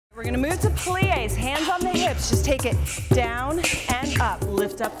We're gonna move to plies, hands on the hips. Just take it down and up.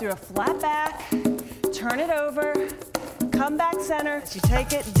 Lift up through a flat back, turn it over, come back center. You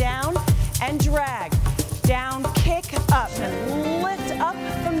take it down and drag. Down, kick up, and lift up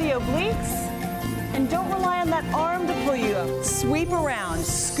from the obliques. And don't rely on that arm to pull you up. Sweep around,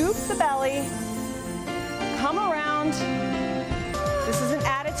 scoop the belly, come around. This is an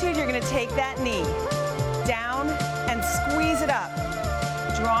attitude, you're gonna take that knee down and squeeze it up.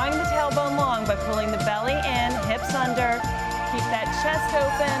 Drawing the tailbone long by pulling the belly in, hips under, keep that chest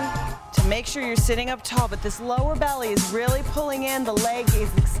open to make sure you're sitting up tall, but this lower belly is really pulling in, the leg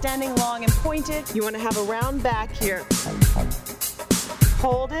is extending long and pointed. You wanna have a round back here.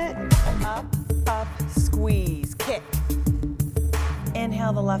 Hold it, up, up, squeeze, kick.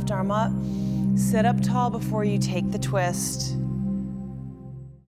 Inhale the left arm up, sit up tall before you take the twist.